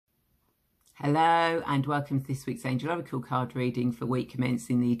Hello and welcome to this week's Angel Oracle card reading for week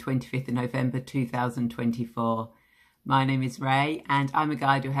commencing the 25th of November 2024. My name is Ray and I'm a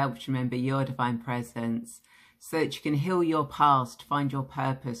guide who helps you remember your divine presence so that you can heal your past, find your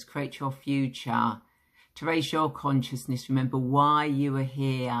purpose, create your future, to raise your consciousness, remember why you are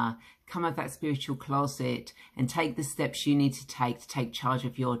here, come out of that spiritual closet and take the steps you need to take charge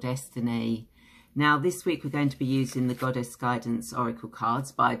of your destiny. Now, this week we're going to be using the Goddess Guidance Oracle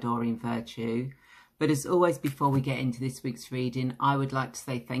cards by Doreen Virtue. But as always, before we get into this week's reading, I would like to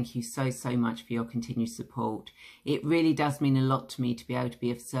say thank you so much for your continued support. It really does mean a lot to me to be able to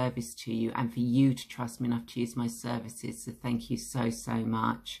be of service to you and for you to trust me enough to use my services. So thank you so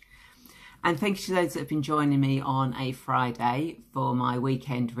much. And thank you to those that have been joining me on a Friday for my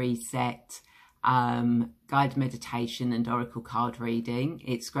weekend reset guided meditation and oracle card reading.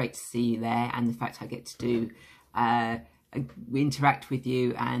 It's great to see you there, and the fact I get to do interact with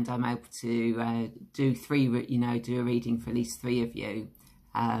you, and I'm able to do a reading for at least 3 of you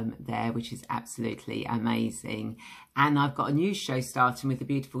there, which is absolutely amazing. And I've got a new show starting with the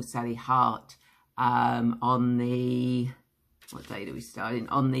beautiful Sally Hart on the, what day do we start in?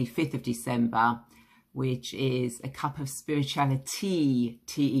 On the 5th of December, which is a cup of spirituality,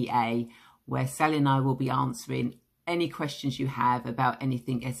 TEA, where Sally and I will be answering any questions you have about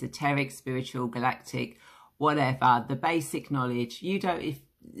anything esoteric, spiritual, galactic, whatever, the basic knowledge. If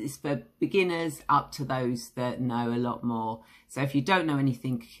it's for beginners up to those that know a lot more. So if you don't know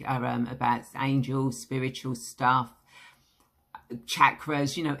anything about angels, spiritual stuff,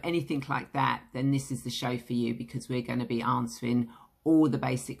 chakras, anything like that, then this is the show for you, because we're going to be answering all the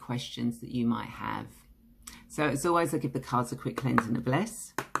basic questions that you might have. So as always, I'll give the cards a quick cleanse and a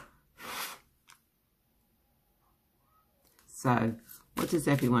bless. So, what does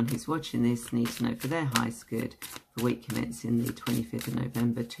everyone who's watching this need to know for their highest good for week commencing the 25th of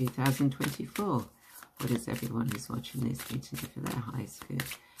November 2024? What does everyone who's watching this need to know for their highest good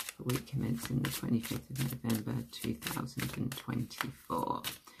for week commencing the 25th of November 2024?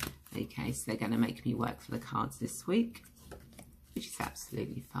 Okay, so they're going to make me work for the cards this week, which is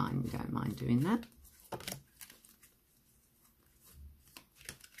absolutely fine. We don't mind doing that.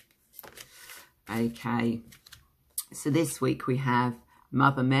 Okay. So this week we have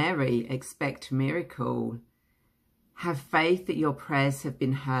Mother Mary, expect miracle. Have faith that your prayers have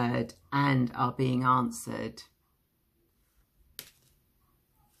been heard and are being answered.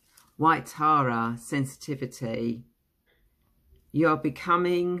 White Tara, sensitivity. You're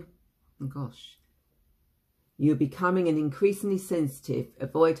becoming an increasingly sensitive.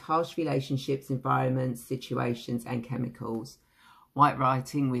 Avoid harsh relationships, environments, situations and chemicals. White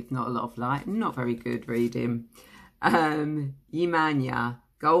writing with not a lot of light. Not very good reading. Yimanya,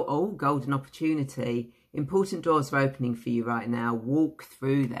 golden opportunity. Important doors are opening for you right now. Walk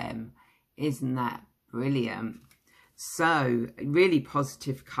through them. Isn't that brilliant? So really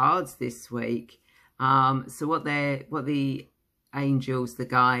positive cards this week. So what the angels, the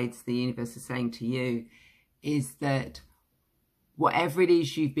guides, the universe are saying to you is that whatever it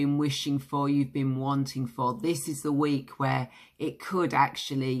is you've been wishing for, you've been wanting for, this is the week where it could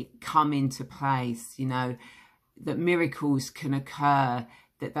actually come into place, that miracles can occur,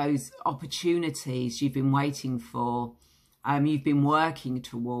 that those opportunities you've been waiting for, you've been working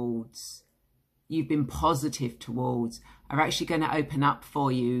towards, you've been positive towards, are actually going to open up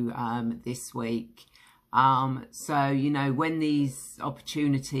for you this week. So, when these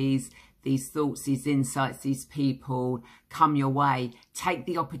opportunities, these thoughts, these insights, these people come your way, take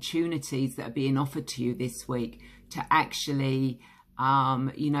the opportunities that are being offered to you this week to actually,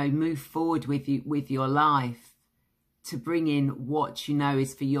 move forward with your life, to bring in what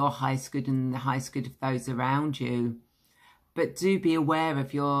is for your highest good and the highest good of those around you. But do be aware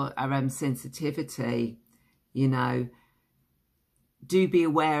of your sensitivity, Do be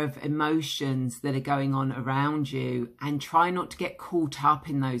aware of emotions that are going on around you and try not to get caught up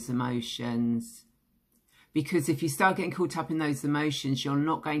in those emotions. Because if you start getting caught up in those emotions, you're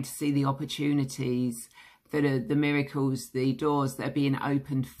not going to see the opportunities that are the miracles, the doors that are being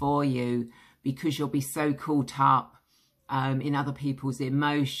opened for you, because you'll be so caught up in other people's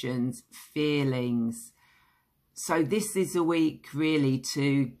emotions, feelings. So this is a week really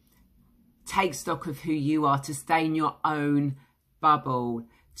to take stock of who you are, to stay in your own bubble,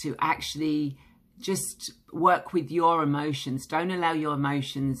 to actually just work with your emotions. Don't allow your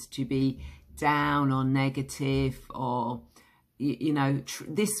emotions to be down or negative, or,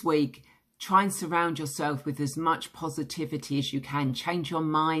 this week, try and surround yourself with as much positivity as you can. Change your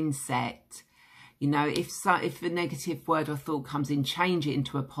mindset. If a negative word or thought comes in, change it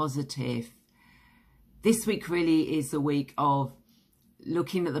into a positive. This week really is a week of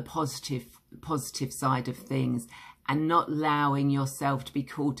looking at the positive side of things and not allowing yourself to be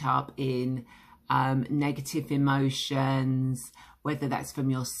caught up in negative emotions, whether that's from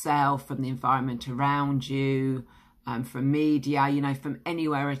yourself, from the environment around you, from media, you know, from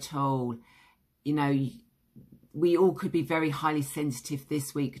anywhere at all. You know, we all could be very highly sensitive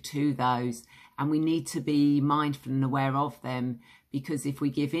this week to those, and we need to be mindful and aware of them, because if we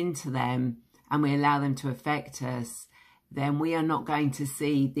give in to them and we allow them to affect us, then we are not going to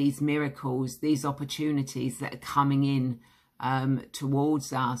see these miracles, these opportunities that are coming in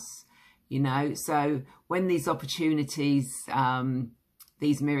towards us, you know. So when these opportunities,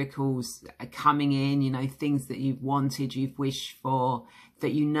 these miracles are coming in, you know, things that you've wanted, you've wished for,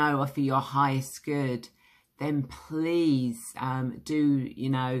 that you know are for your highest good, then please you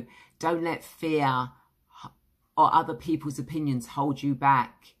know, don't let fear or other people's opinions hold you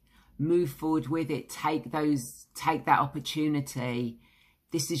back. Move forward with it. Take that opportunity.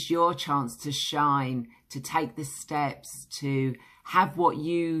 This is your chance to shine, to take the steps, to have what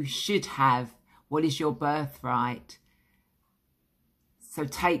you should have, what is your birthright. So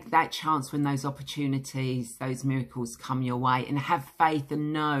take that chance when those opportunities, those miracles come your way, and have faith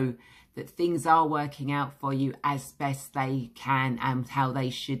and know that things are working out for you as best they can and how they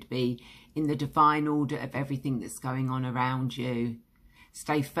should be, in the divine order of everything that's going on around you.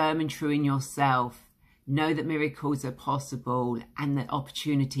 Stay firm and true in yourself. Know that miracles are possible and that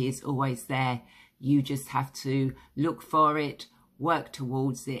opportunity is always there. You just have to look for it, work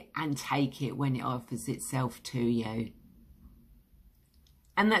towards it, and take it when it offers itself to you.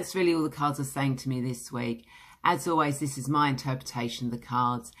 And that's really all the cards are saying to me this week. As always, this is my interpretation of the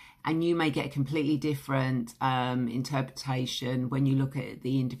cards, and you may get a completely different interpretation when you look at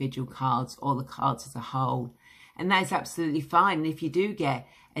the individual cards or the cards as a whole. And that is absolutely fine. And if you do get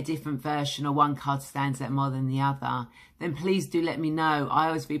a different version or one card stands out more than the other, then please do let me know. I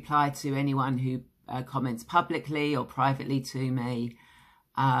always reply to anyone who comments publicly or privately to me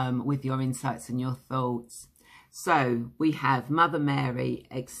with your insights and your thoughts. So we have Mother Mary,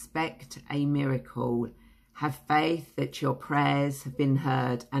 expect a miracle. Have faith that your prayers have been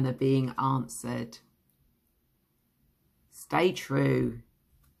heard and are being answered. Stay true.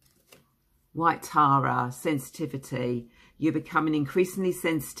 White Tara, sensitivity. You're becoming increasingly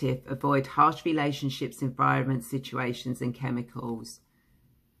sensitive. Avoid harsh relationships, environments, situations and chemicals.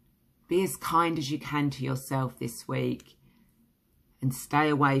 Be as kind as you can to yourself this week, and stay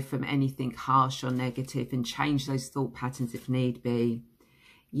away from anything harsh or negative, and change those thought patterns if need be.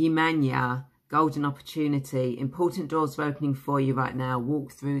 Yimanya, golden opportunity. Important doors are opening for you right now.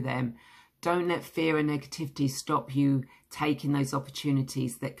 Walk through them. Don't let fear and negativity stop you taking those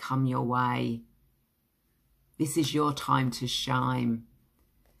opportunities that come your way. This is your time to shine.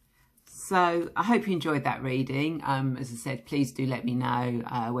 So I hope you enjoyed that reading. As I said, please do let me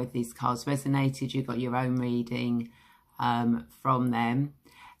know whether these cards resonated. You got your own reading from them.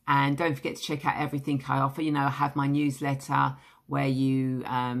 And don't forget to check out everything I offer. You know, I have my newsletter where you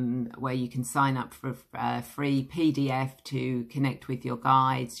can sign up for a free PDF to connect with your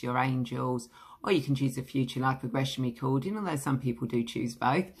guides, your angels, or you can choose a future life regression recording, although some people do choose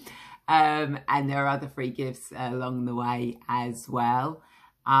both. And there are other free gifts along the way as well.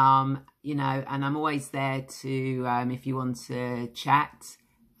 You know, and I'm always there to, if you want to chat,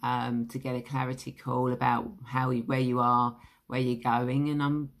 to get a clarity call about where you are, where you're going,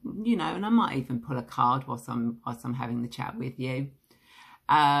 and you know, and I might even pull a card whilst I'm having the chat with you.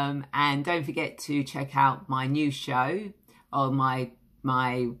 And don't forget to check out my new show, or my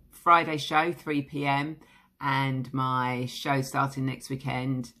Friday show, 3 p.m, and my show starting next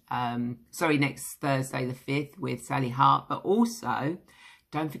weekend, next Thursday the 5th with Sally Hart. But also,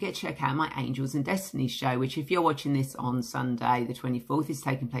 don't forget to check out my Angels and Destiny show, which if you're watching this on Sunday the 24th, is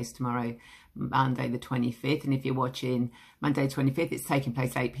taking place tomorrow, Monday the 25th. And if you're watching Monday the 25th, it's taking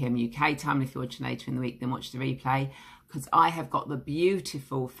place 8 p.m. UK time. And if you're watching later in the week, then watch the replay, because I have got the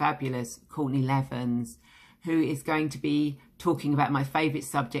beautiful, fabulous Courtney Levens, who is going to be talking about my favourite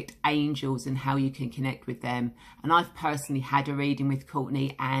subject, angels, and how you can connect with them. And I've personally had a reading with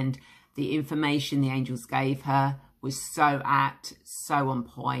Courtney, and the information the angels gave her was so apt, so on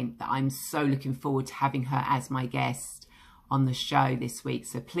point, that I'm so looking forward to having her as my guest on the show this week.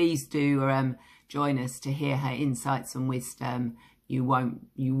 So please do join us to hear her insights and wisdom. You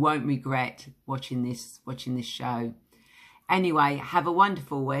won't regret watching this show. Anyway, have a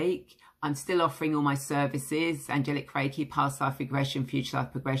wonderful week. I'm still offering all my services, angelic Reiki, past life regression, future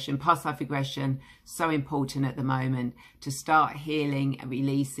life progression. Past life regression, so important at the moment to start healing and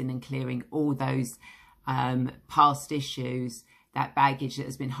releasing and clearing all those past issues, that baggage that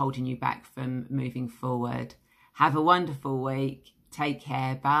has been holding you back from moving forward. Have a wonderful week. Take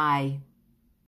care. Bye.